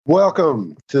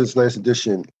Welcome to this latest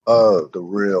edition of the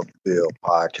Real Deal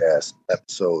Podcast,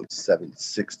 episode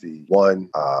 761.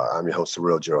 I'm your host,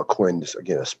 Cyril, Gerald-Quinn. This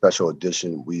again a special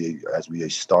edition. We are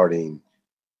starting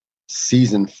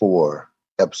season 4,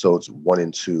 episodes 1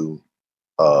 and 2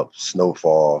 of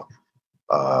Snowfall.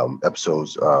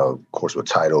 Episodes, of course, were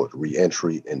titled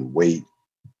 "Reentry" and "Wait."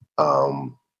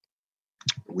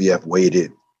 We have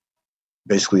waited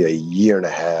basically a year and a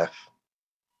half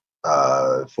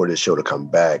for this show to come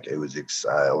back. I was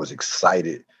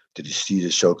excited to see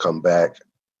the show come back.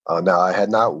 Now I had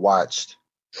not watched.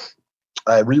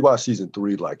 I had rewatched season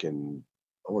 3 like in,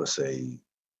 I want to say,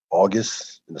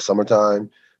 August in the summertime,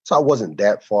 so I wasn't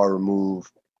that far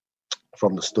removed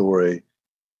from the story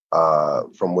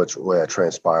from where it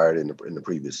transpired in the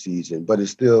previous season. But it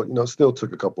still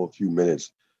took a few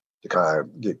minutes to kind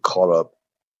of get caught up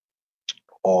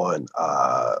on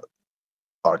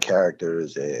our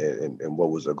characters and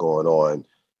what was going on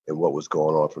and what was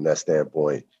going on from that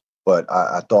standpoint. But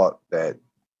I thought that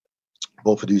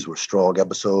both of these were strong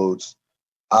episodes.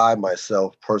 I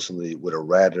myself personally would have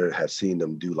rather have seen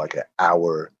them do like an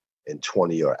hour and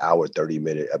 20 or hour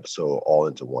 30-minute episode all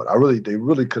into one. They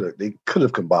could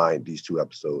have combined these two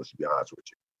episodes, to be honest with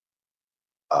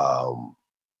you.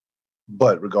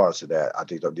 But regardless of that, I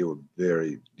think that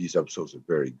these episodes are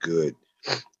very good.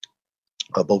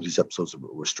 Both these episodes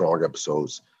were strong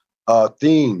episodes.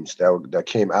 Themes that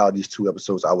came out of these two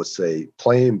episodes, I would say,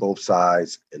 playing both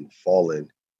sides and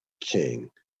fallen king.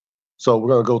 So we're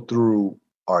going to go through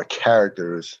our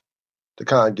characters to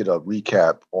kind of get a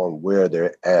recap on where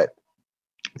they're at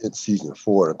in season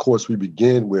 4. And of course, we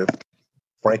begin with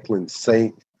Franklin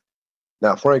Saint.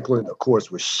 Now, Franklin, of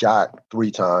course, was shot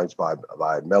 3 times by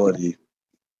Melody.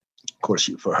 Of course,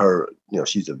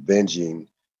 she's avenging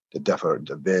the death of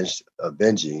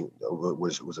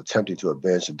was attempting to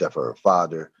avenge the death of her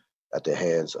father at the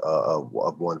hands of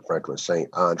one Franklin Saint.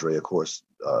 Andre, of course,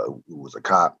 who was a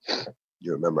cop.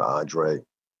 You remember Andre.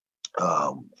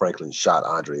 Franklin shot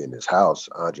Andre in his house.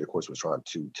 Andre, of course, was trying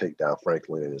to take down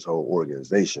Franklin and his whole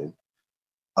organization.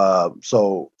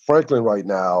 So Franklin right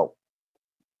now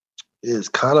is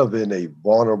kind of in a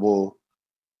vulnerable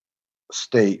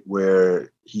state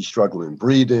where he's struggling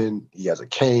breathing. He has a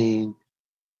cane.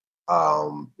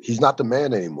 He's not the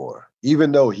man anymore.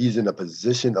 Even though he's in a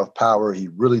position of power, he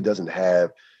really doesn't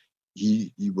have.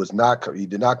 He did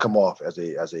not come off as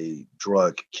a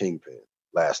drug kingpin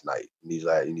last night in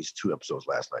these 2 episodes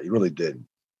last night. He really didn't.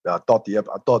 Now, I thought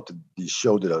the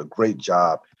show did a great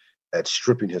job at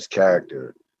stripping his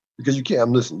character, because you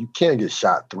can't get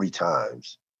shot 3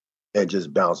 times and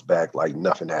just bounce back like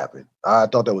nothing happened. I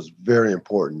thought that was very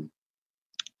important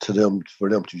for them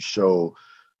to show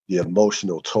the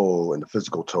emotional toll and the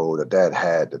physical toll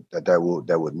that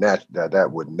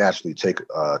would naturally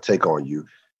take on you.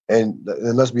 And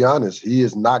let's be honest, he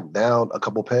is knocked down a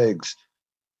couple pegs.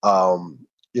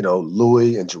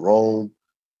 Louis and Jerome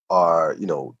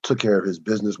took care of his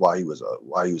business while he was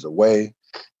away.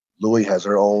 Louis has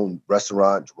her own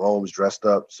restaurant. Jerome's dressed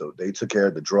up, so they took care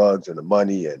of the drugs and the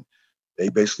money, and they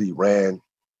basically ran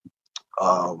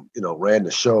the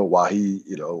show while he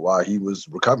was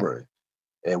recovering.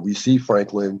 And we see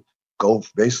Franklin go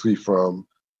basically from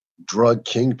drug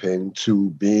kingpin to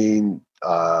being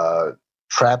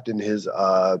trapped in his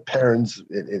parents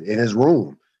in his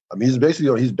room. I mean, he's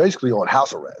basically on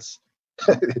house arrest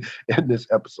in this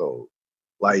episode.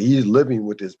 Like, he's living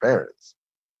with his parents.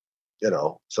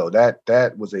 So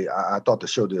that was I thought the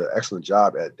show did an excellent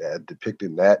job at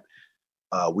depicting that.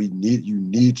 You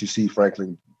need to see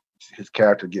Franklin, his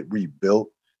character, get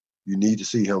rebuilt. You need to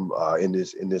see him in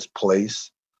this place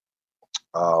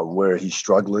where he's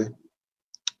struggling.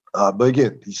 But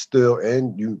again, he's still,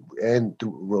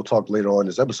 we'll talk later on in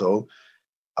this episode.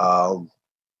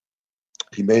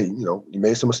 He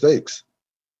made some mistakes.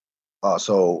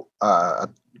 So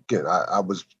again, I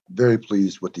was very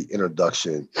pleased with the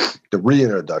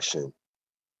reintroduction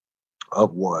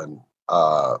of one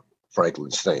Franklin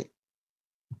Saint.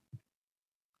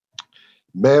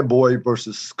 Man Boy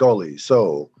versus Scully.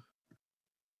 So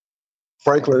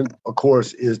Franklin, of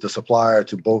course, is the supplier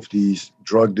to both these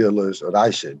drug dealers,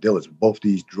 both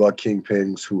these drug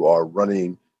kingpins who are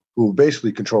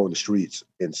basically controlling the streets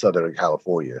in Southern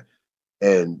California.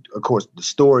 And of course, the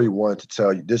story wanted to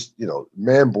tell you this,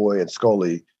 Man Boy and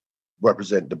Scully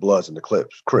represent the Bloods and the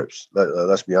Crips.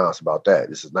 Let's be honest about that.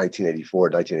 This is 1984,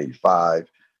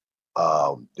 1985.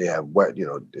 They have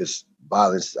this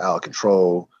violence out of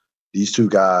control. These two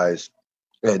guys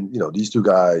are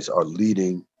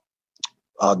leading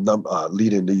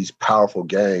these powerful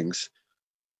gangs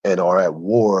and are at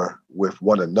war with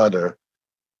one another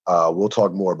We'll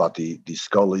talk more about the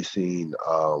Scully scene,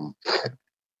 the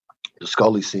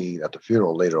Scully scene at the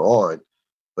funeral later on.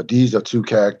 But these are two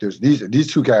characters.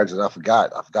 These two characters, I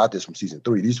forgot this from season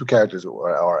 3. These two characters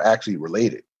are actually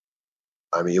related.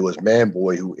 I mean, it was Man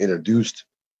Boy who introduced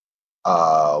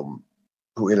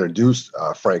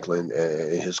Franklin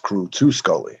and his crew to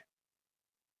Scully.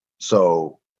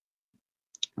 So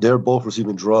they're both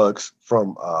receiving drugs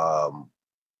from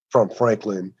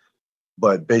Franklin,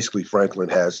 but basically Franklin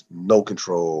has no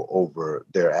control over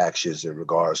their actions in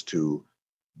regards to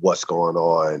what's going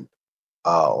on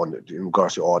in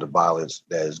regards to all the violence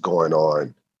that is going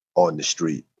on the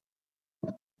street.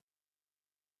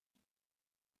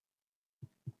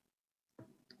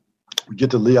 We get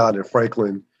to Leon and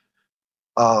Franklin.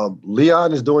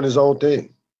 Leon is doing his own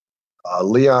thing.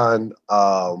 Leon,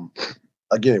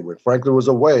 again, when Franklin was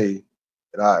away,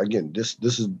 and this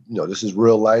is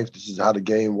real life. This is how the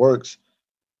game works.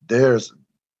 There's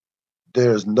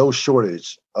no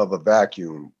shortage of a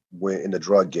vacuum in the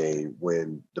drug game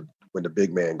when the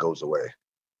big man goes away,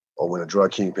 or when a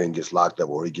drug kingpin gets locked up,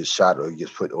 or he gets shot, or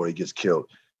he gets killed.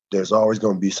 There's always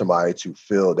going to be somebody to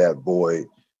fill that void.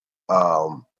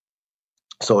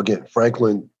 So again,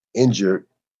 Franklin injured.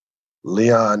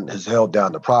 Leon has held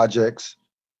down the projects.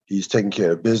 He's taking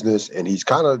care of business, and he's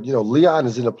kind of, Leon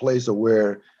is in a place of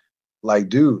where, like,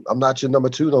 dude, I'm not your number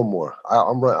 2 no more.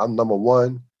 I'm number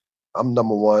 1. I'm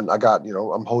number 1. I got,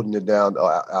 I'm holding it down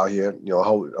out here.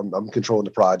 I'm controlling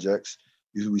the projects.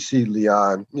 We see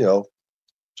Leon,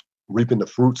 reaping the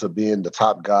fruits of being the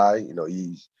top guy.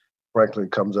 Franklin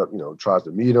comes up, tries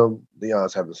to meet him.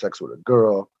 Leon's having sex with a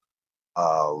girl.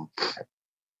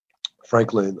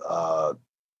 Franklin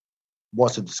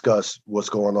wants to discuss what's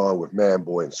going on with Man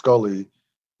Boy and Scully.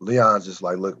 Leon's just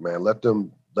like, look, man,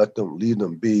 leave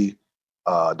them be.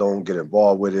 Don't get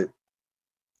involved with it.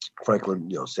 Franklin,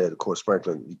 said, of course,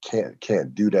 Franklin, you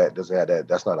can't do that. Doesn't have that.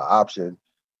 That's not an option.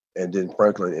 And then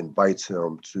Franklin invites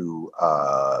him to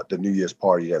the New Year's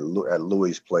party at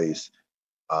Louis' place,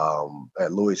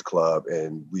 at Louis' club,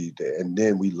 and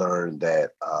then we learn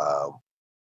that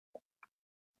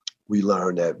we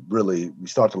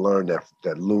start to learn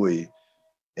that Louis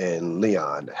and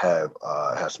Leon have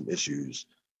some issues.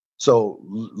 So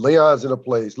Leon's in a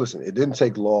place. Listen, it didn't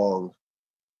take long.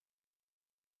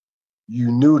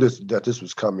 You knew that this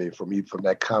was coming from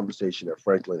that conversation that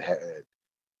Franklin had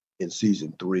in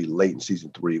season 3, late in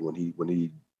season 3, when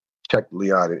he checked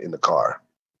Leon in the car.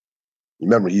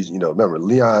 Remember,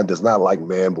 Leon does not like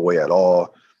Man Boy at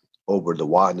all over the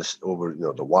Wanda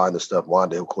stuff.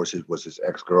 Wanda, of course, was his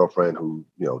ex-girlfriend who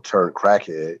turned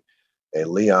crackhead, and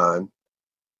Leon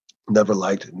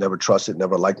never trusted,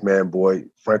 never liked Man Boy.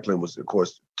 Franklin was, of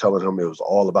course, telling him it was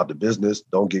all about the business.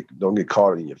 Don't get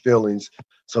caught in your feelings.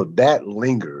 So that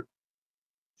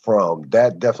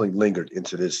definitely lingered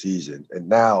into this season. And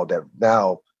now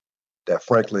that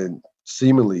Franklin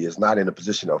seemingly is not in a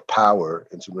position of power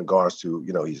in regards to,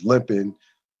 he's limping,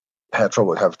 have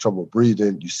trouble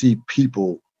breathing. You see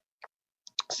people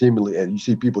seemingly, and you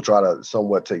see people try to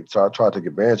somewhat try to take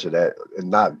advantage of that and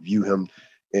not view him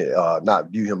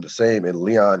the same. And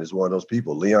Leon is one of those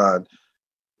people. Leon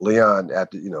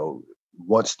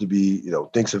wants to be,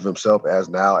 thinks of himself as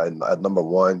now and at number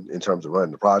 1 in terms of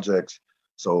running the projects.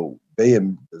 So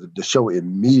the show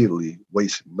immediately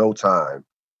wastes no time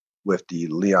with the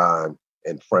Leon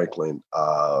and Franklin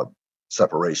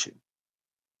separation.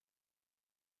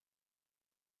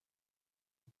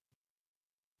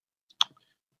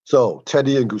 So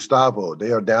Teddy and Gustavo,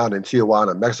 they are down in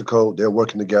Tijuana, Mexico. They're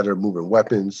working together, moving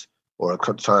weapons or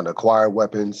trying to acquire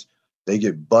weapons. They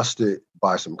get busted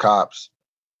by some cops.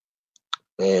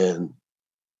 And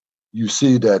you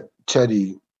see that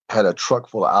Teddy had a truck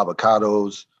full of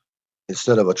avocados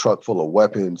instead of a truck full of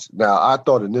weapons. Now, I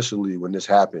thought initially when this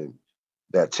happened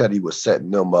that Teddy was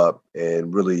setting them up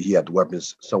and really he had the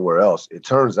weapons somewhere else. It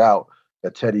turns out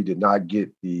that Teddy did not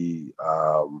get the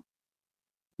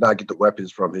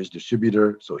weapons from his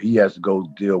distributor, so he has to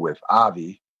go deal with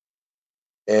Avi,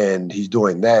 and he's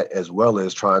doing that as well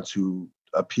as trying to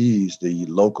appease the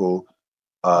local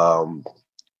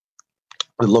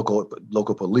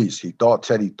police.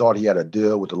 Teddy thought he had a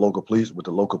deal with the local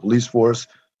police force.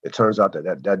 It turns out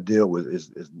that deal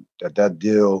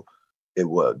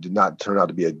did not turn out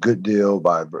to be a good deal.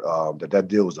 That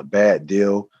deal was a bad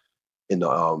deal in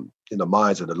the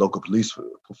minds of the local police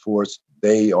force.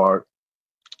 They want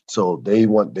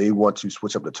to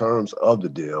switch up the terms of the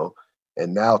deal,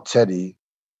 and now Teddy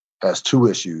has two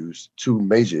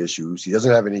major issues. He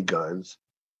doesn't have any guns,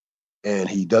 and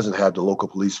he doesn't have the local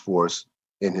police force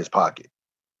in his pocket.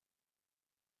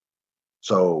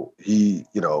 So he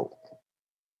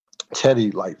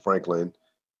Teddy, like Franklin,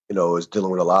 is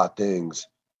dealing with a lot of things,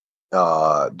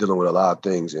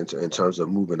 in terms of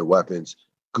moving the weapons.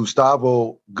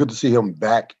 Gustavo, good to see him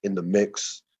back in the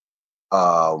mix.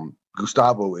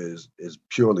 Gustavo is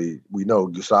purely, we know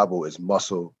Gustavo is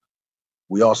muscle.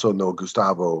 We also know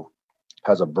Gustavo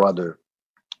has a brother,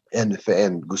 and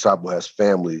Gustavo has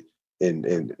family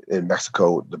in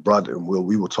Mexico. The brother, and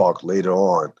we will talk later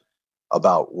on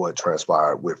about what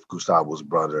transpired with Gustavo's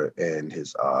brother and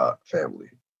his family.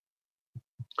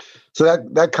 So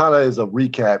that kind of is a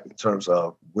recap in terms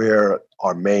of where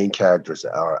our main characters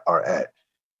are at.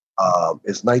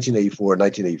 It's 1984,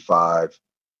 1985.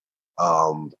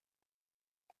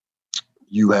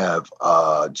 You have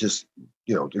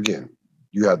again,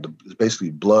 you have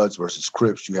basically Bloods versus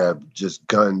Crips. You have just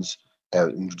guns,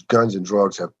 and guns and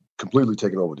drugs have completely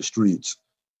taken over the streets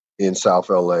in South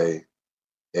LA,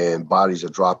 and bodies are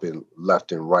dropping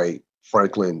left and right.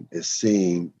 Franklin is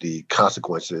seeing the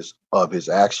consequences of his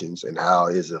actions and how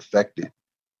it has affected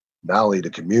not only the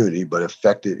community, but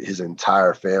affected his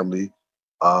entire family.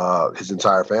 To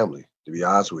be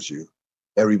honest with you,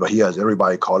 he has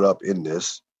everybody caught up in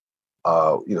this.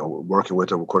 Working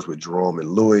with him, of course, with Jerome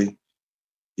and Louis.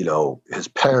 His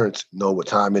parents know what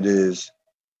time it is.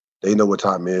 They know what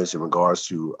time it is in regards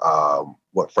to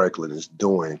what Franklin is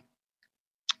doing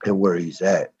and where he's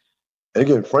at. And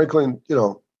again, Franklin,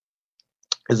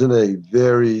 is in a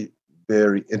very,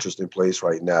 very interesting place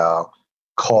right now,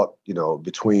 caught,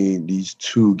 between these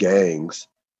two gangs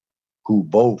who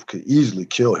both could easily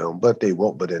kill him, but they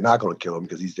won't, but they're not going to kill him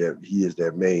because he is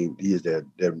their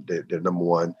number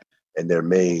one and their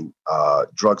main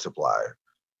drug supplier.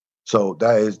 So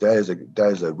that is a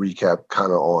recap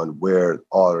kind of on where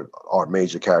our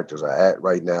major characters are at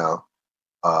right now.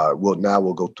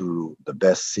 We'll go through the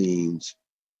best scenes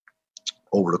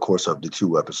over the course of the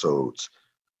 2 episodes.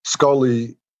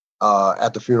 Scully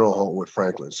at the funeral home with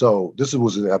Franklin. So this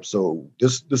was an episode.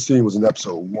 This scene was in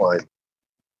episode 1.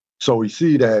 So we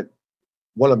see that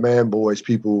one of Man-Boy's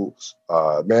gang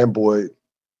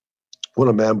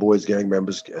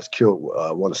members has killed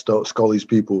one of Scully's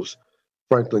peoples.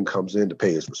 Franklin comes in to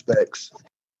pay his respects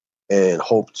and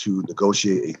hope to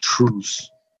negotiate a truce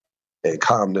and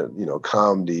calm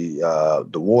the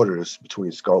waters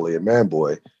between Scully and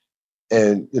Man-Boy.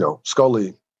 And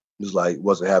Scully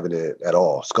wasn't having it at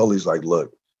all. Scully's like,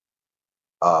 look,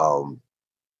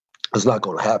 it's not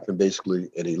going to happen, basically.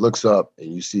 And he looks up,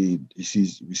 and we see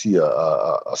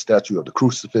a statue of the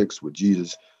crucifix with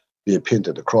Jesus being pinned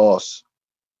to the cross.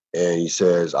 And he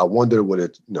says, I wonder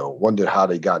wonder how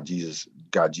they got Jesus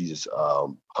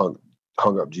hung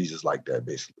up Jesus like that,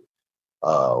 basically.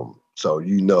 So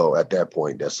at that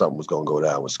point that something was going to go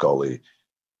down with Scully.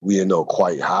 We didn't know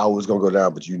quite how it was going to go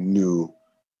down, but you knew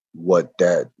what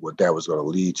that was going to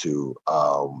lead to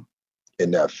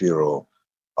in that funeral,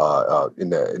 in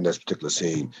this particular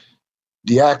scene.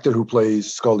 The actor who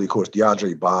plays Scully, of course,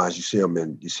 DeAndre Bonds. You see him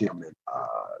in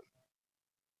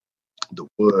The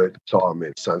Wood. Saw him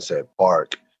in Sunset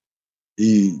Park.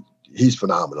 He's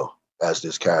phenomenal as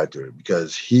this character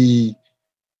because he,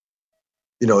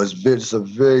 it's a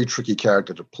very tricky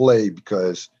character to play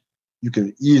because you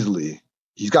can easily.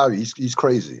 He's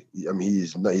crazy. I mean,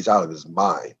 he's out of his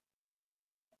mind,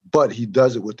 but he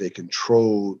does it with a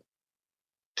controlled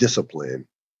discipline,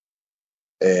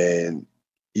 and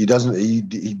he doesn't.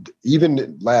 He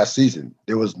even last season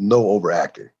there was no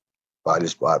overacting by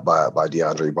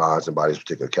DeAndre Bonds and by this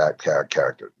particular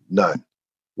character, none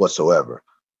whatsoever.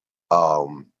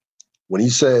 When he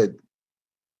said,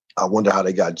 "I wonder how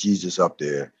they got Jesus up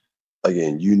there,"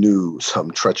 again, you knew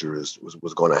something treacherous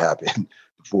was going to happen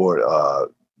before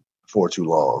too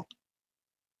long.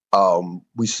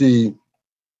 We see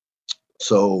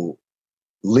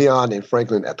Leon and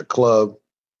Franklin at the club.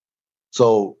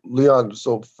 So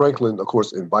Franklin, of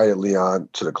course, invited Leon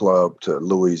to the club to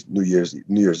Louis' New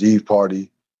Year's Eve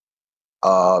party.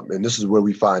 And this is where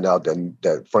we find out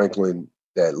that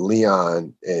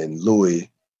Leon and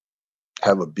Louis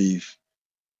have a beef.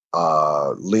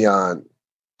 Leon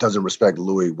doesn't respect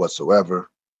Louis whatsoever.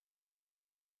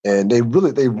 And they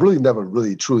really never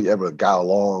really truly ever got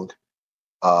along.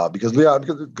 Because to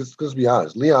be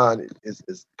honest, Leon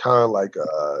is kind of like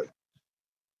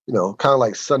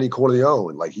Sonny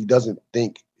Corleone. Like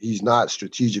he's not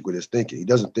strategic with his thinking. He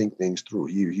doesn't think things through.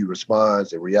 He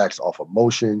responds and reacts off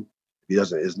emotion.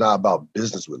 It's not about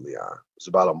business with Leon. It's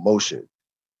about emotion.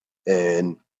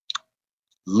 And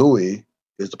Louis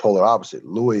is the polar opposite.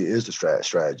 Louis is the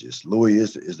strategist. Louis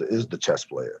is the chess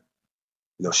player.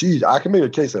 I can make a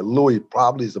case that Louis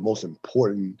probably is the most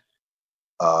important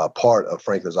part of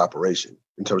Franklin's operation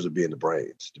in terms of being the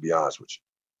brains, to be honest with you.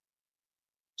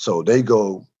 So they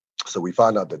go. So we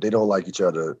find out that they don't like each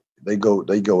other. They go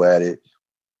at it.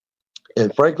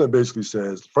 And Franklin basically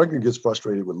says, Franklin gets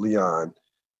frustrated with Leon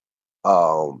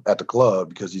at the club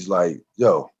because he's like,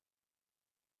 yo,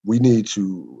 we need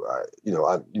to,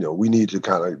 we need to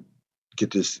kind of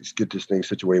get this thing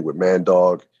situated with Man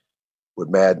Boy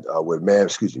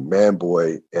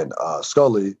and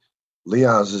Scully.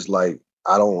 Leon's just like,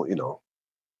 I don't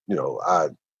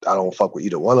fuck with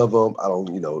either one of them. I don't,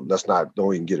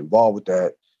 don't even get involved with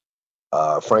that.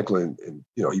 Franklin, and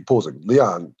he pulls a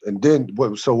Leon, and then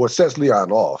what sets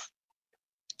Leon off?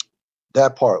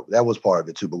 That was part of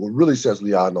it too. But what really sets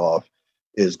Leon off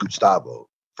is Gustavo.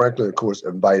 Franklin, of course,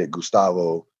 invited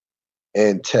Gustavo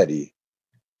and Teddy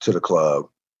to the club.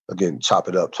 Again, chop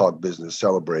it up, talk business,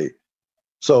 celebrate.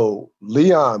 So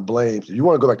Leon blames. If you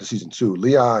want to go back to season 2,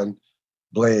 Leon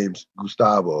blames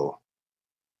Gustavo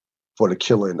for the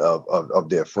killing of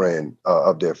their friend,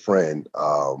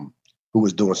 who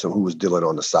was dealing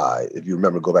on the side. If you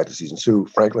remember, go back to season 2,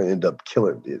 Franklin ended up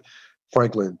killing it.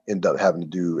 Franklin ended up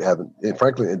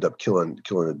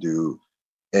killing a dude,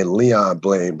 and Leon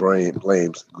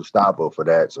blames Gustavo for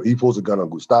that. So he pulls a gun on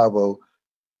Gustavo.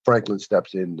 Franklin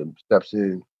steps in and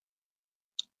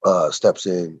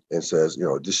says,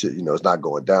 this shit, it's not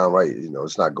going down right.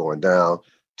 It's not going down.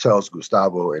 Tells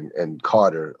Gustavo and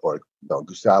Carter, or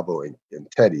Gustavo and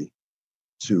Teddy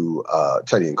to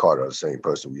Teddy and Carter are the same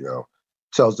person,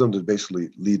 tells them to basically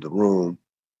leave the room.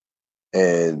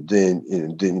 And then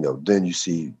you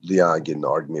see Leon get in an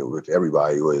argument with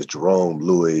everybody, who is Jerome,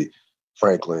 Louis,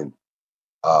 Franklin.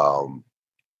 And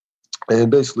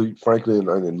basically Franklin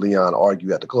and Leon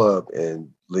argue at the club, and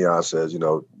Leon says,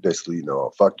 basically,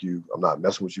 fuck you. I'm not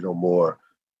messing with you no more.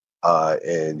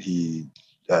 And he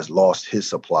has lost his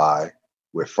supply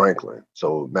with Franklin.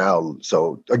 So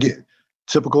again,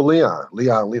 typical Leon.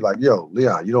 Leon, like, yo,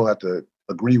 Leon, you don't have to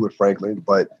agree with Franklin,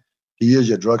 but he is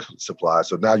your drug supply.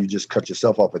 So now you just cut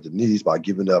yourself off at the knees by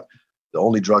giving up the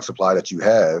only drug supply that you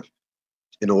have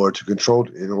in order to control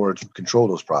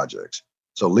those projects.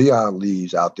 So Leon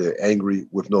leaves out there angry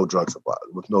with no drug supply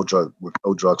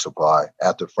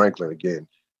after Franklin, again,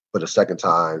 for the second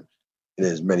time in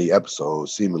his many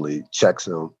episodes, seemingly checks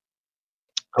him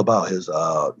about his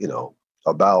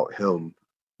about him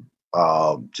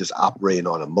just operating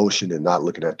on emotion and not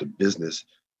looking at the business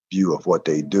view of what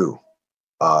they do.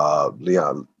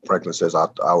 Franklin says,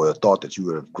 I would have thought that you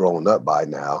would have grown up by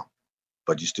now,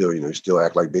 but you still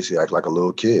act like a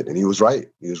little kid. And he was right.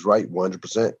 He was right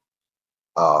 100%.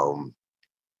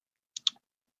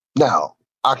 Now,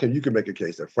 you can make a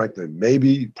case that Franklin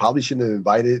probably shouldn't have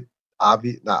invited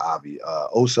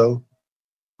Oso,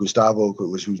 Gustavo,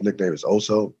 whose nickname is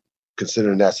Oso,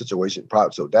 considering that situation.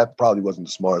 So that probably wasn't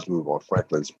the smartest move on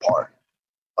Franklin's part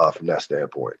from that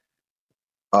standpoint.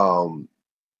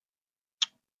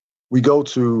 We go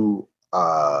to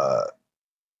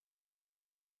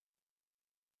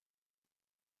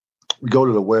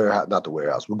the warehouse, not the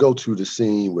warehouse. We go to the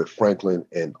scene with Franklin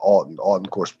and Alton. Alton,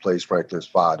 of course, plays Franklin's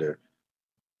father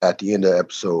at the end of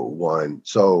episode 1.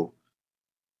 So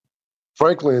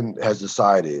Franklin has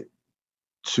decided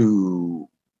to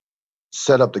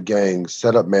set up the gang,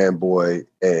 set up Man Boy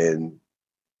and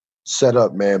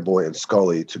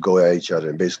Scully to go at each other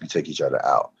and basically take each other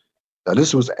out. Now,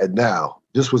 this was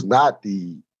not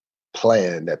the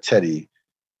plan that Teddy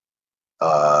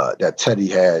had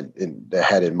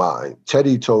in mind.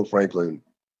 Teddy told Franklin,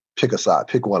 pick a side,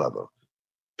 pick one of them,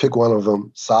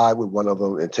 side with one of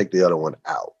them, and take the other one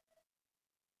out.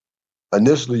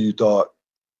 Initially, you thought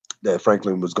that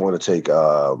Franklin was going to take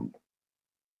out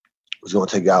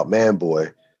Man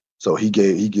Boy, so he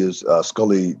gives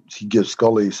Scully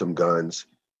some guns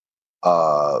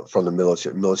from the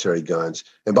military guns.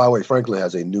 And by the way, Franklin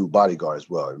has a new bodyguard as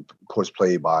well, and of course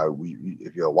played by,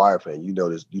 if you're a Wire fan, you know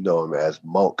him as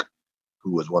Monk, who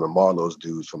was one of Marlowe's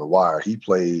dudes from The Wire. He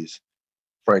plays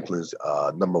Franklin's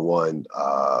number one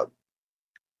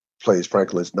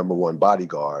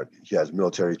bodyguard. He has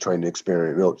military training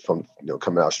experience from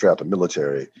coming out straight out the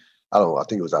military. I want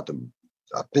to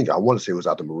say it was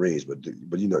out the Marines, but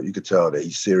you could tell that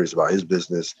he's serious about his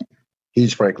business.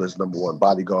 He's Franklin's number one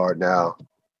bodyguard now.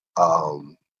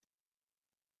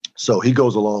 So he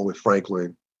goes along with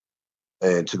Franklin,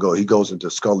 and he goes into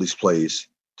Scully's place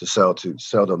to sell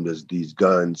them these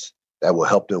guns that will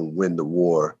help them win the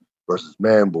war versus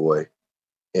Man Boy.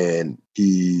 And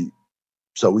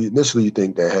initially you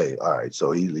think that, hey, all right,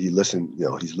 so he's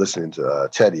listening to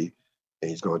Teddy, and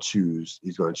he's going to choose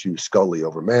Scully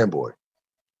over Man Boy.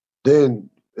 Then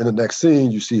in the next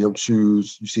scene, you see him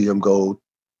go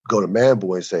to Man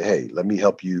Boy and say, hey, let me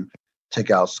help you take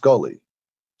out Scully.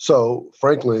 So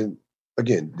Franklin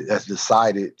again, has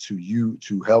decided to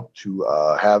help to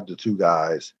have the two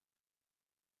guys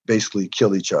basically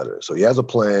kill each other. So he has a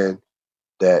plan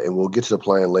that, and we'll get to the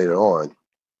plan later on.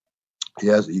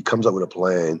 He comes up with a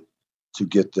plan to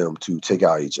get them to take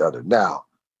out each other. Now,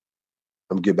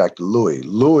 I'm gonna get back to Louis.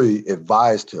 Louis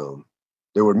advised him.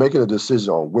 They were making a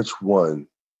decision on which one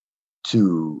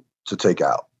to take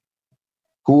out.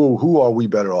 Who are we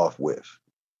better off with,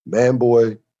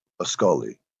 Manboy or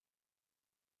Scully?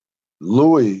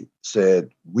 Louis said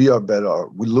we are better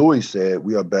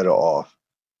off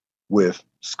with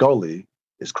Scully.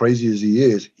 As crazy as he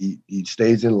is, he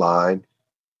stays in line.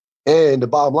 And the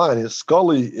bottom line is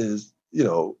Scully is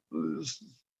not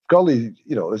going to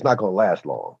last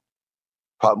long.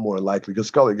 Probably more likely because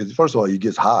first of all, he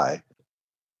gets high.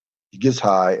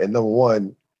 And number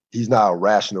one, he's not a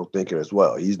rational thinker as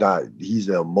well. He's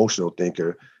an emotional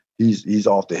thinker. He's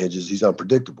off the hinges. He's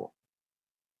unpredictable.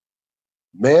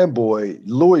 Manboy,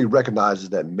 Louis recognizes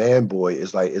that Manboy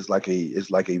is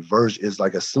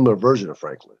like a similar version of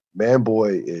Franklin.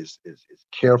 Manboy is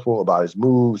careful about his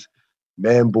moves.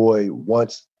 Manboy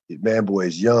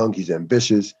is young. He's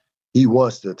ambitious. He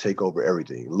wants to take over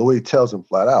everything. Louis tells him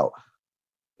flat out,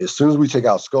 as soon as we take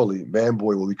out Scully,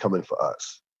 Manboy will be coming for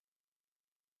us.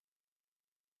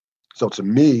 So to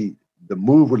me, the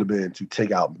move would have been to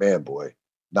take out Manboy,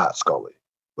 not Scully.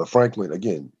 But Franklin,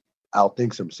 again,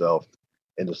 outthinks himself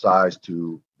and decides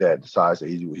that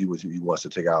he wants to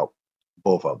take out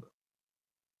both of them.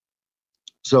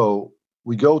 So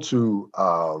we go to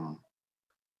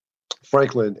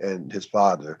Franklin and his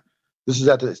father. This is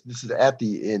at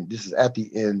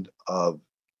the end of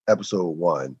episode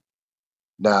 1.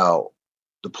 Now,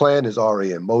 the plan is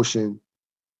already in motion.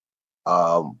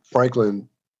 Franklin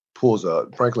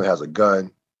has a gun.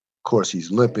 Of course, he's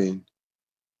limping.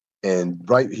 And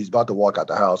he's about to walk out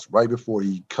the house. Right before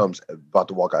he about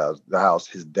to walk out of the house,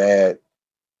 his dad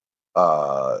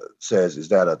says, "Is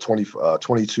that a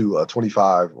 22, a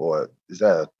 25, or is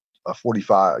that a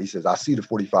 45?" He says, "I see the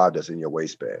 45 that's in your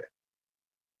waistband.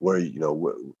 Where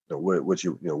what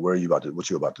you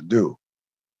about to do?"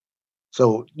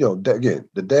 So again,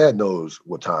 the dad knows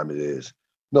what time it is,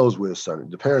 knows where his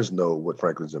son. The parents know what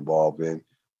Franklin's involved in.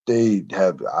 They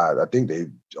have, I think,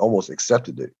 they almost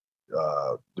accepted it.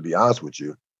 To be honest with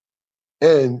you,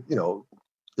 and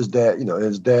his dad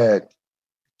knows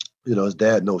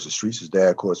the streets. His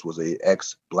dad, of course, was a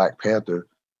ex-Black Panther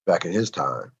back in his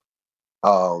time.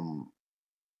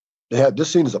 This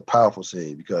scene is a powerful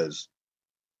scene because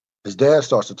his dad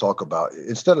starts to talk about,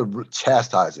 instead of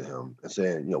chastising him and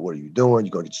saying, "What are you doing?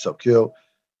 You're gonna get yourself killed."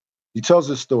 He tells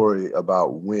this story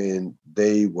about when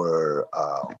they were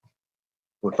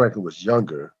when Franklin was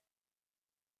younger.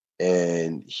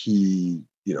 And he,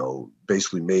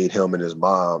 basically made him and his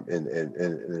mom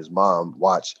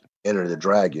watch Enter the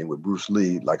Dragon with Bruce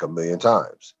Lee like 1,000,000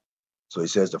 times. So he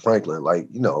says to Franklin, I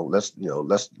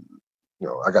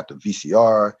got the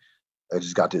VCR. I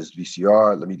just got this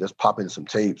VCR. Let's pop in some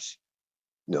tapes.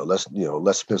 Let's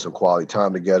spend some quality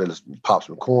time together. Let's pop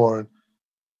some corn,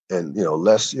 and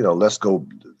let's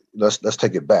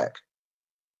take it back.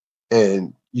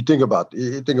 And you think about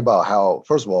how,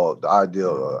 first of all, the idea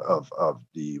of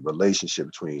the relationship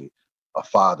between a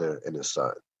father and his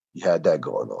son. You had that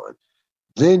going on.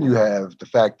 Then you have the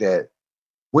fact that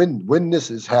when this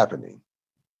was happening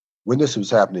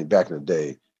back in the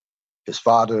day, his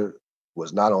father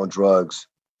was not on drugs.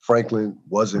 Franklin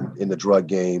wasn't in the drug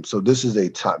game. So this is a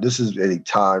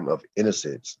time of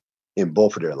innocence in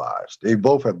both of their lives. They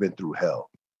both have been through hell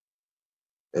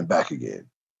and back again.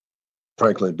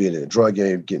 Franklin being in a drug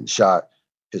game, getting shot.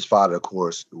 His father, of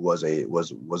course, was a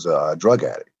drug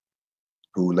addict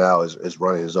who now is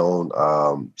running his own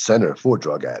center for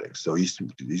drug addicts. So he's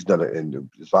done it, and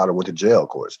his father went to jail, of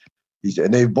course.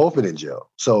 And they've both been in jail.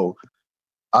 So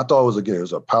I thought it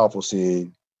was a powerful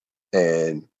scene,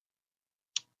 and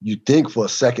you think for a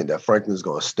second that Franklin's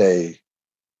going to stay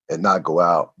and not go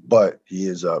out, but he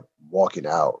ends up walking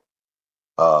out.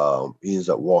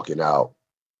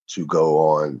 To go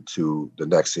on to the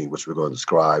next scene, which we're going to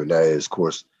describe, and that is, of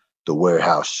course, the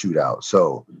warehouse shootout.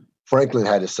 So Franklin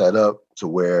had it set up to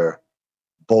where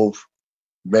both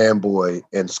Manboy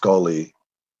and Scully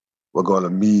were going to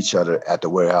meet each other at the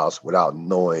warehouse without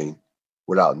knowing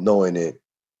it.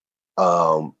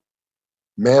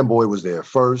 Manboy was there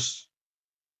first.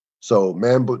 So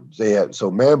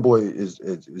Manboy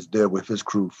is there with his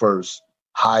crew first,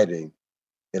 hiding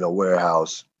in a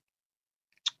warehouse.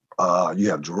 You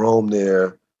have Jerome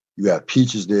there. You have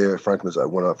Peaches there. Franklin's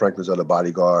one of Franklin's other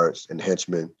bodyguards and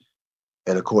henchmen,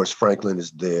 and of course Franklin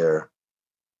is there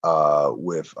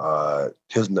with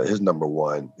his number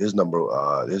one, his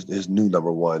new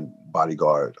number one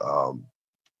bodyguard,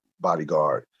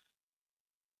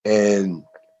 and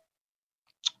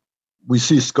we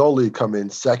see Scully come in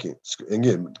second.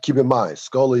 Again, keep in mind,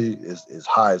 Scully is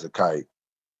high as a kite.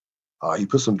 He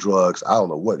put some drugs. I don't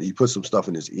know what. He put some stuff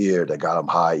in his ear that got him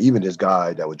high. Even this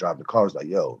guy that was driving the car was like,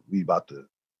 "Yo, we about to,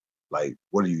 like,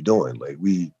 what are you doing? Like,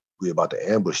 we about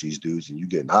to ambush these dudes, and you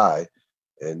getting high."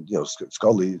 And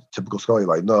Scully, typical Scully,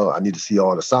 like, "No, I need to see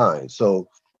all the signs." So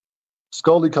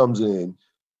Scully comes in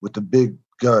with the big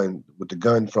gun, with the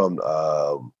gun from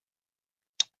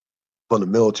the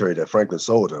military that Franklin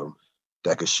sold him,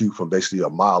 that could shoot from basically a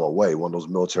mile away. One of those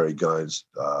military guns.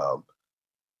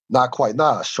 Not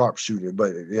a sharpshooter,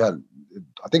 but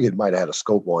I think it might have had a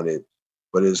scope on it,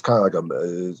 but it's kind of like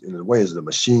in a way, it's a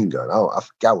machine gun. I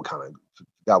forgot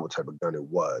what type of gun it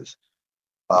was.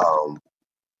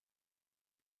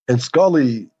 And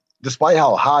Scully, despite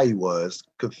how high he was,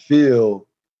 could feel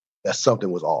that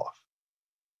something was off.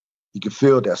 He could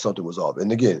feel that something was off.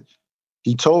 And again,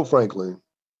 he told Franklin,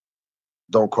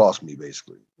 "Don't cross me,"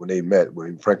 basically.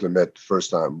 When Franklin met the first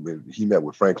time, when he met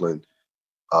with Franklin,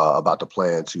 about the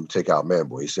plan to take out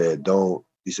Manboy. He said, "Don't."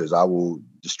 He says, "I will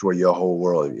destroy your whole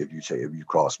world if you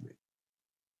cross me."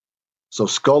 So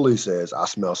Scully says, "I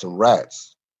smell some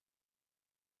rats."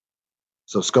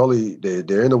 So Scully,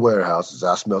 they're in the warehouse. Says,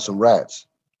 "I smell some rats."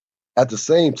 At the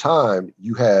same time,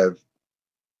 you have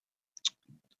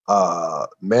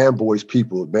Manboy,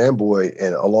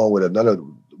 and along with another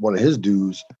one of his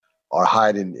dudes, are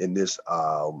hiding in this.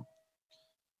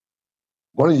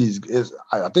 One of these is,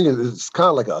 I think it's kind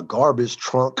of like a garbage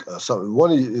trunk or something.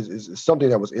 One of these is something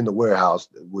that was in the warehouse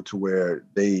to where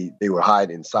they were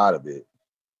hiding inside of it.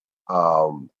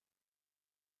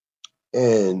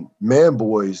 And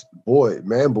Manboy's one of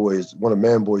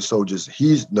Manboy's soldiers.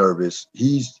 He's nervous.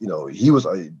 He was.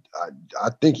 I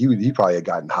think he probably had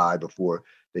gotten high before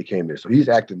they came there, so he's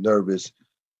acting nervous.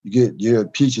 You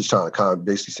get Peach is trying to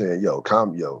basically saying,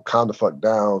 calm the fuck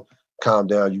down, calm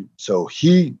down. So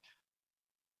he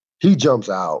jumps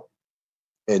out,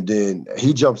 and then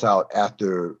he jumps out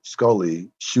after Scully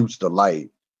shoots the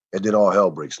light, and then all hell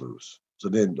breaks loose. So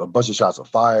then a bunch of shots are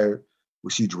fired.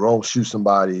 We see Jerome shoot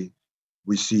somebody.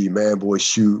 We see Manboy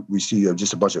shoot. We see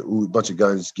just a bunch of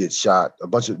guns get shot.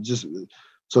 It's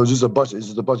just a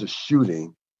bunch of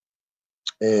shooting.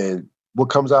 And what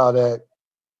comes out of that?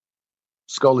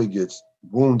 Scully gets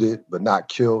wounded but not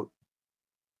killed.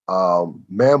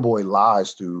 Manboy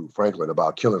lies to Franklin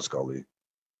about killing Scully.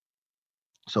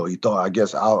 So he thought, I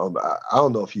guess, I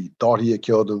don't know if he thought he had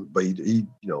killed him, but he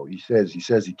says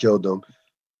he killed him.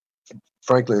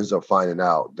 Franklin ends up finding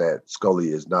out that Scully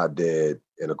is not dead,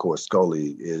 and of course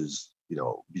Scully is,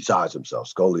 besides himself.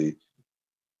 Scully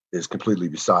is completely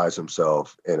besides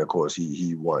himself, and of course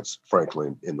he wants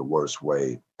Franklin in the worst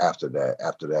way after that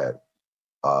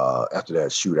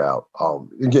shootout.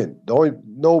 Again,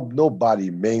 nobody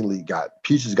mainly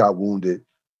Peaches got wounded.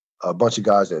 A bunch of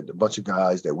guys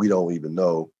that we don't even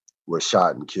know were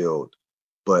shot and killed.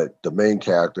 But the main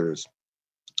characters,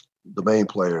 the main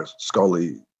players,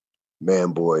 Scully,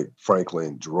 Manboy,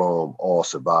 Franklin, Jerome, all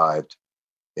survived.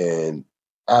 And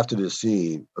after this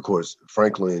scene, of course,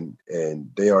 Franklin and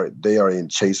they are in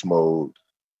chase mode.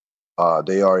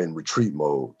 They are in retreat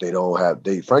mode.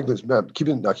 Franklin's keep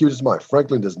this in mind.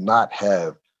 Franklin does not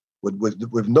have,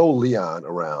 with no Leon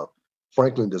around,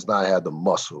 Franklin does not have the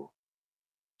muscle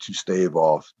to stave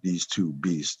off these two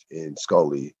beasts in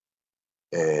Scully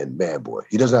and Manboy.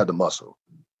 He doesn't have the muscle.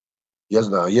 He has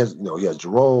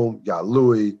Jerome, he got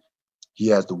Louis. He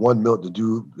has the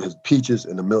dude, his Peaches,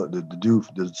 and the dude,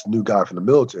 this new guy from the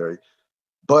military.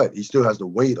 But he still has the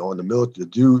weight on the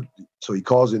dude. So he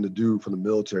calls in the dude from the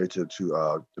military to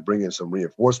bring in some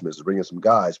reinforcements, to bring in some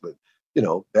guys. But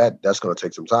that's going to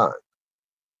take some time.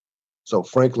 So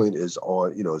Franklin is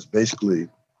on. It's basically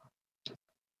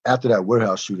after that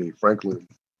warehouse shooting. Franklin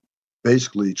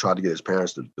basically tried to get his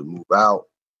parents to move out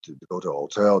to go to a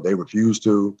hotel. They refused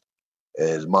to, and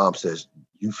his mom says,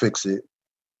 "You fix it."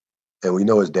 And we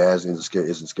know his dad isn't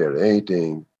scared of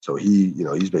anything. So he's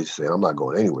basically saying, "I'm not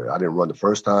going anywhere. I didn't run the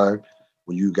first time.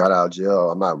 When you got out of jail,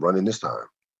 I'm not running this time."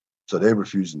 So they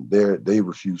refuse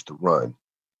to run.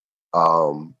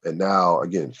 And now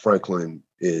again, Franklin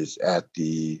is at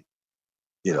the,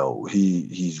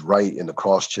 he's right in the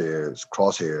crosshairs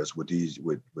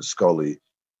with Scully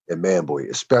and Manboy,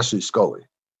 especially Scully,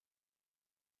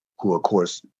 who of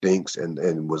course thinks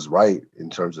and was right in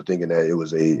terms of thinking that it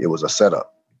was a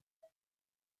setup.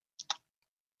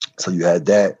 So you had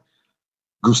that.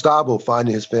 Gustavo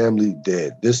finding his family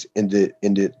dead. This ended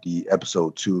the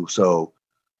episode 2. So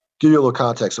give you a little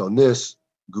context on this.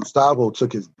 Gustavo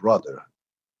took his brother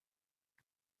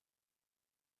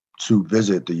to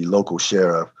visit the local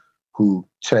sheriff who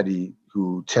Teddy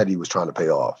was trying to pay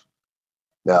off.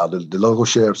 Now, the local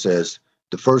sheriff says,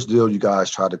 the first deal you guys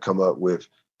tried to come up with,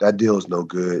 that deal is no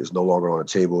good. It's no longer on the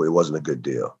table. It wasn't a good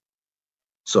deal.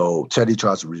 So Teddy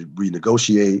tries to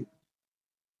renegotiate.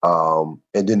 And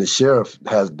then the sheriff,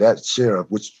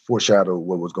 which foreshadowed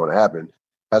what was going to happen,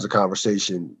 has a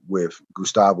conversation with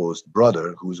Gustavo's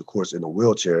brother, who's, of course, in a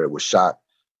wheelchair, was shot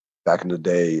back in the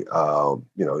day,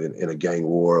 in a gang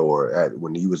war or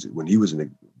when he was in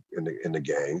the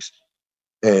gangs.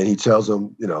 And he tells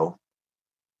him, the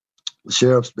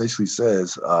sheriff basically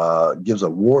says, gives a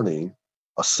warning,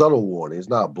 a subtle warning. It's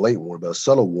not a blatant warning, but a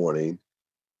subtle warning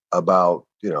about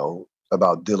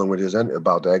dealing with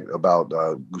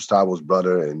Gustavo's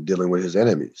brother and dealing with his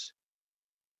enemies.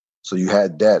 So you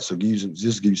had that. So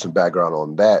just give you some background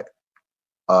on that.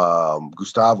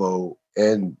 Gustavo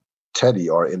and Teddy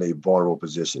are in a vulnerable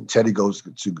position. Teddy goes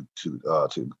to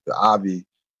the Ivy,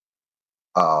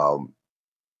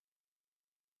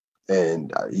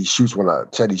 and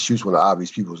Teddy shoots one of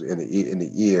Ivy's people in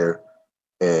the ear,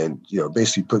 and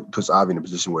basically puts Ivy in a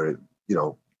position where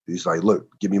he's like,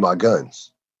 look, give me my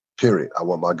guns. Period. I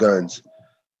want my guns.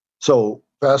 So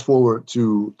fast forward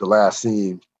to the last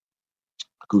scene.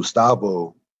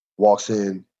 Gustavo walks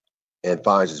in and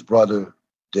finds his brother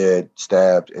dead,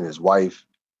 stabbed, and his wife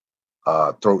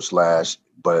throat slashed,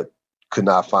 but could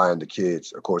not find the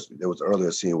kids. Of course, there was an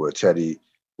earlier scene where they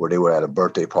were at a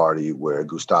birthday party where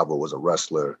Gustavo was a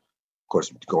wrestler. Of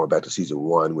course, going back to season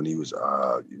 1 when he was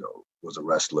a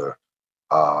wrestler.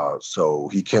 So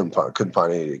he couldn't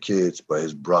find any of the kids, but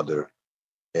his brother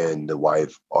and the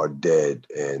wife are dead.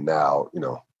 And now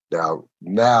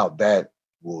that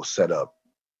will set up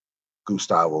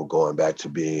Gustavo going back to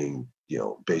being,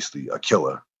 basically a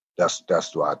killer. That's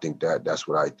what I think that's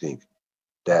going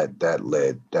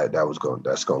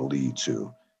to lead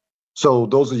to. So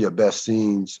those are your best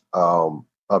scenes of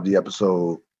the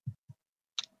episode.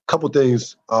 Couple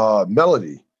things,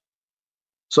 Melody.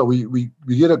 So we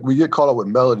get caught up with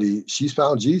Melody. She's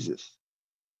found Jesus.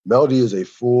 Melody is a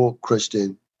full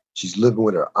Christian. She's living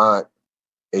with her aunt.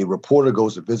 A reporter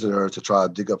goes to visit her to try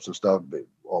to dig up some stuff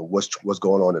on what's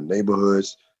going on in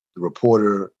neighborhoods. The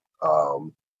reporter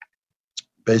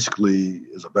basically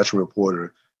is a veteran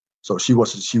reporter, so she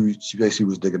basically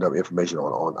was digging up information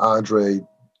on Andre,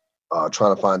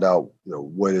 trying to find out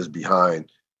what is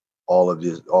behind all of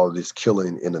this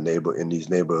killing in these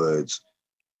neighborhoods.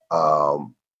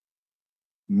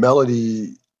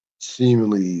 Melody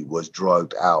seemingly was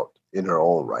drugged out in her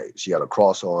own right. She had a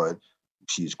cross on.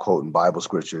 She's quoting Bible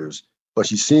scriptures,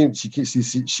 but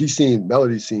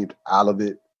Melody seemed out of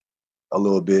it a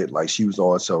little bit, like she was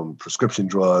on some prescription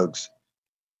drugs.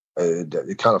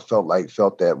 It kind of felt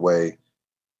that way.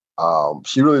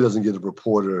 She really doesn't give the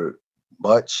reporter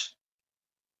much.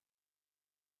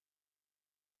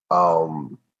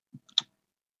 The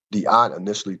aunt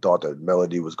initially thought that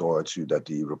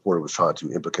the reporter was trying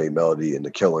to implicate Melody in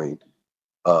the killing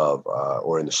of,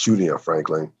 or in the shooting of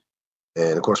Franklin.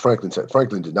 And of course,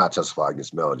 Franklin did not testify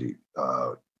against Melody.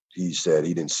 He said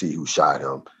he didn't see who shot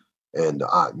him. And the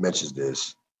aunt mentions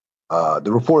this.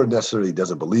 The reporter necessarily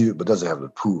doesn't believe it, but doesn't have the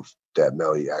proof that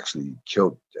Melody actually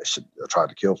tried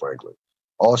to kill Franklin.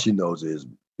 All she knows is,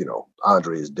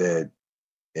 Andre is dead,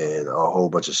 and a whole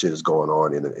bunch of shit is going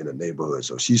on in the neighborhood.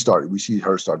 So we see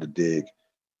her start to dig.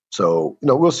 So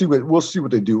we'll see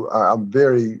what they do.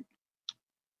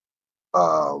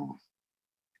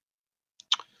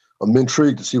 I'm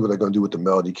intrigued to see what they're going to do with the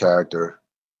Melody character.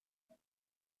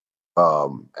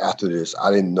 After this,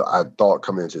 I thought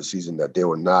coming into the season that there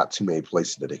were not too many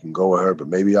places that they can go with her, but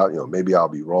maybe I'll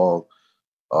be wrong,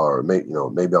 or maybe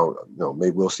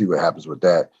we'll see what happens with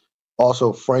that.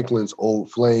 Also, Franklin's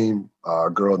old flame,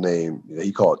 girl named,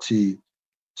 he called T,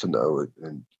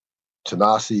 and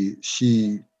Tanasi,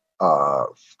 she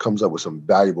comes up with some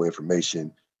valuable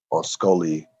information on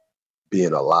Scully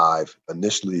being alive.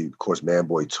 Initially, of course,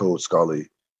 Manboy told Scully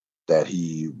that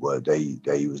he was dead,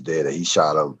 that he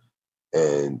shot him,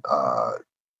 and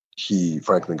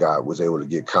Franklin was able to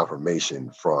get confirmation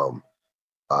from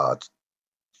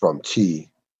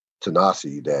T,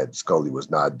 Tanasi, that Scully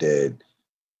was not dead.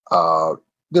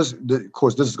 This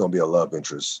is going to be a love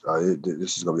interest.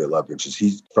 This is going to be a love interest.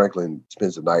 Franklin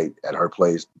spends the night at her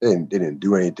place. They didn't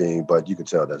do anything, but you can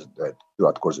tell that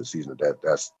throughout the course of the season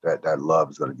that love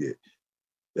is going to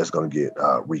get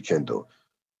rekindled.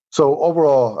 So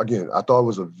overall, again, I thought it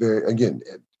was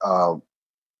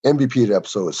MVP of the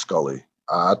episode is Scully.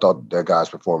 I thought that guy's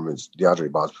performance, DeAndre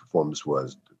Bond's performance,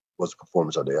 was was the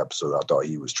performance of the episode. I thought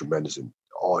he was tremendous in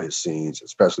all his scenes,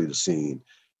 especially the scene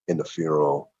in the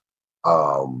funeral.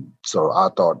 So I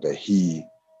thought that he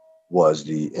was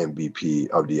the MVP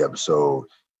of the episode.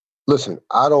 Listen,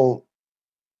 I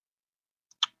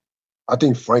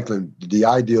think Franklin, the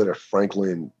idea that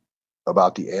Franklin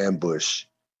about the ambush,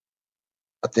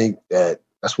 I think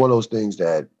that's one of those things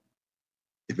that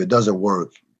if it doesn't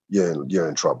work, you're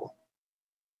in trouble.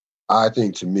 I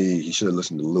think, to me, he should have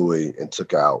listened to Louis and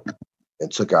took out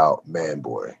Man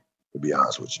Boy, to be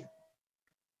honest with you.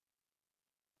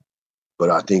 But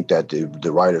I think that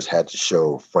the writers had to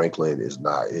show Franklin is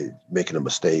not making a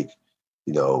mistake,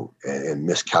 and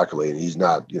miscalculating. He's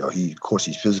not, of course,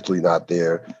 he's physically not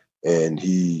there, and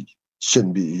he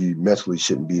mentally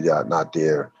shouldn't be not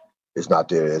there. It's not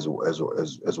there as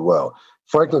well.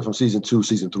 Franklin from season 2,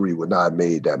 season 3 would not have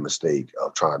made that mistake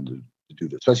of trying to do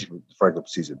this, especially from Franklin from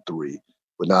season 3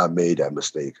 would not have made that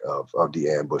mistake of the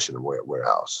ambush in the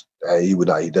warehouse. He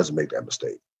doesn't make that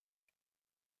mistake.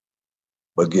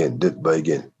 But again,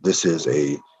 this is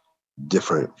a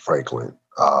different Franklin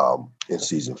in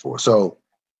season 4. So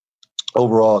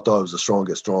overall, I thought it was a strong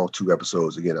 2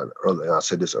 episodes. Again, I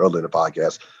said this earlier in the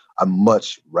podcast, I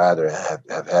much rather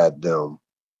have had them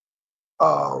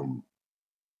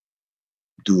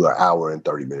do an hour and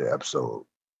 30-minute episode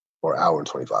or hour and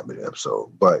 25-minute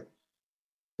episode. But,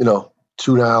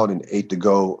 2 down and 8 to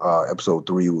go. Episode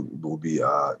 3 will be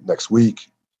next week.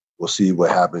 We'll see what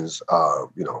happens,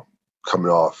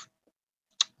 coming off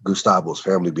Gustavo's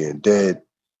family being dead,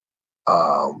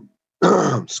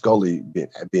 Scully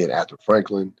being after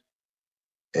Franklin,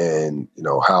 and,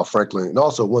 how Franklin, and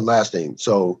also one last thing.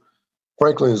 So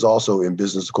Franklin is also in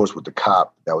business, of course, with the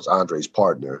cop that was Andre's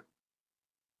partner.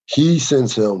 He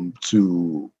sends him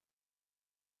to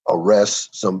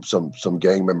arrest some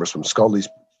gang members from Scully's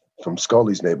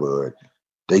neighborhood.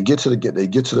 They get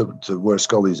to where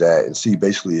Scully's at and see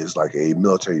basically is like a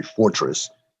military fortress.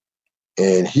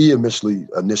 And he initially,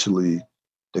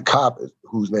 the cop,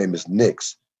 whose name is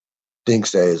Nix,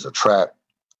 thinks that is a trap.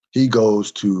 He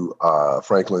goes to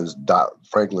Franklin's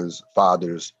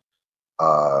father's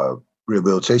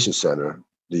rehabilitation center,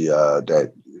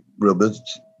 that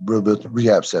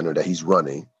rehab center that he's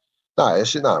running.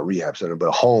 It's not a rehab center, but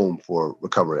a home for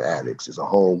recovering addicts. It's a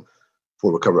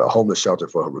homeless shelter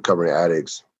for recovering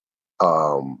addicts,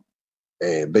 and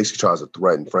basically tries to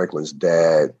threaten Franklin's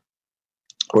dad,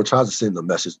 or tries to send a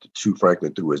message to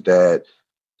Franklin through his dad.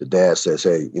 The dad says,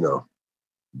 "Hey, you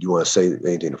want to say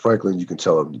anything to Franklin, you can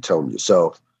tell him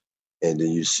yourself." And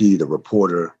then you see the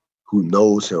reporter who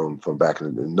knows him from back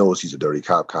in the knows he's a dirty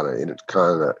cop, kind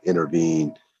of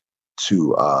intervene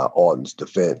to Alton's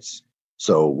defense.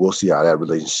 So we'll see how that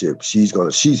relationship. She's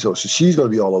gonna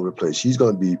be all over the place. She's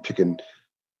gonna be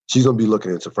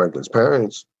looking into Franklin's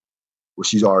parents, which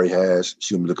she already has.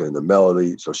 She'll be looking into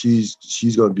Melody. So she's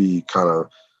gonna be kind of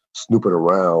snooping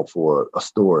around for a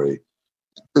story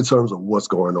in terms of what's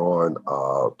going on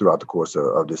throughout the course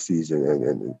of this season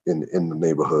and in the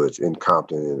neighborhoods in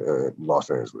Compton and Los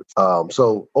Angeles.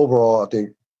 So overall, I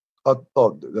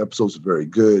thought the episodes were very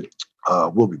good.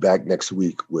 We'll be back next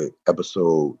week with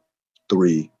episode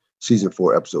 3, season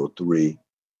 4, episode 3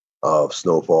 of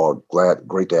Snowfall.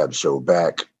 Great to have the show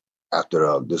back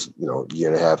after this year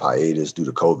and a half hiatus due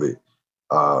to COVID.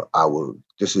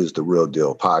 This is the Real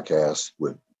Deal podcast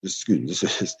this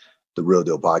is the Real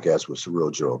Deal podcast with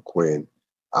Cyril, Gerald-Quinn.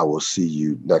 I will see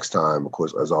you next time. Of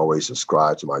course, as always,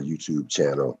 subscribe to my YouTube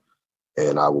channel,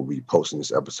 and I will be posting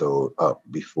this episode up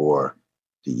before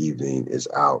the evening is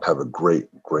out. Have a great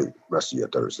rest of your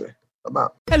Thursday. I'm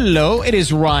out. Hello, it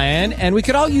is Ryan, and we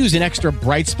could all use an extra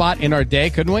bright spot in our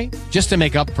day, couldn't we? Just to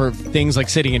make up for things like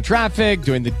sitting in traffic,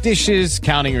 doing the dishes,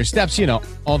 counting your steps,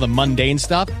 all the mundane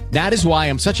stuff. That is why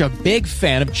I'm such a big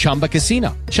fan of Chumba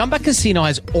Casino. Chumba Casino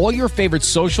has all your favorite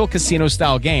social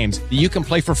casino-style games that you can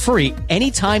play for free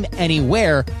anytime,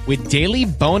 anywhere with daily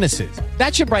bonuses.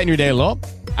 That should brighten your day a little.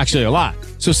 Actually, a lot.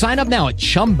 So sign up now at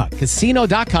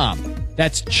ChumbaCasino.com.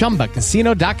 That's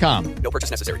ChumbaCasino.com. No purchase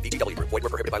necessary. VGW Group. Void where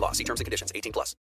prohibited by law. See terms and conditions. 18+.